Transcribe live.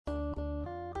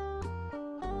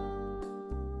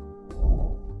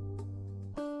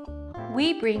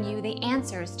We bring you the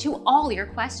answers to all your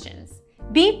questions.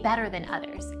 Be better than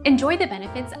others. Enjoy the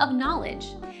benefits of knowledge.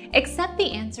 Accept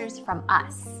the answers from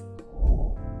us.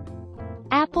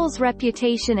 Apple's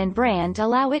reputation and brand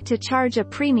allow it to charge a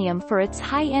premium for its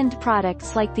high-end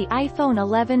products like the iPhone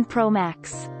 11 Pro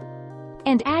Max.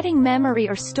 And adding memory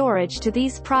or storage to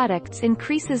these products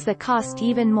increases the cost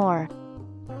even more.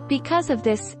 Because of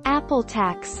this, Apple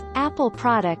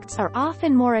products are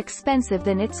often more expensive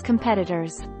than its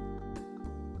competitors.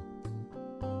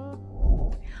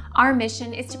 Our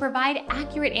mission is to provide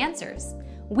accurate answers.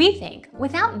 We think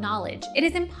without knowledge, it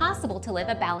is impossible to live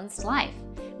a balanced life.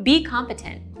 Be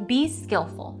competent, be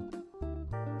skillful.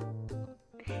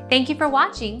 Thank you for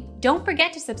watching. Don't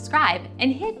forget to subscribe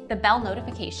and hit the bell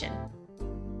notification.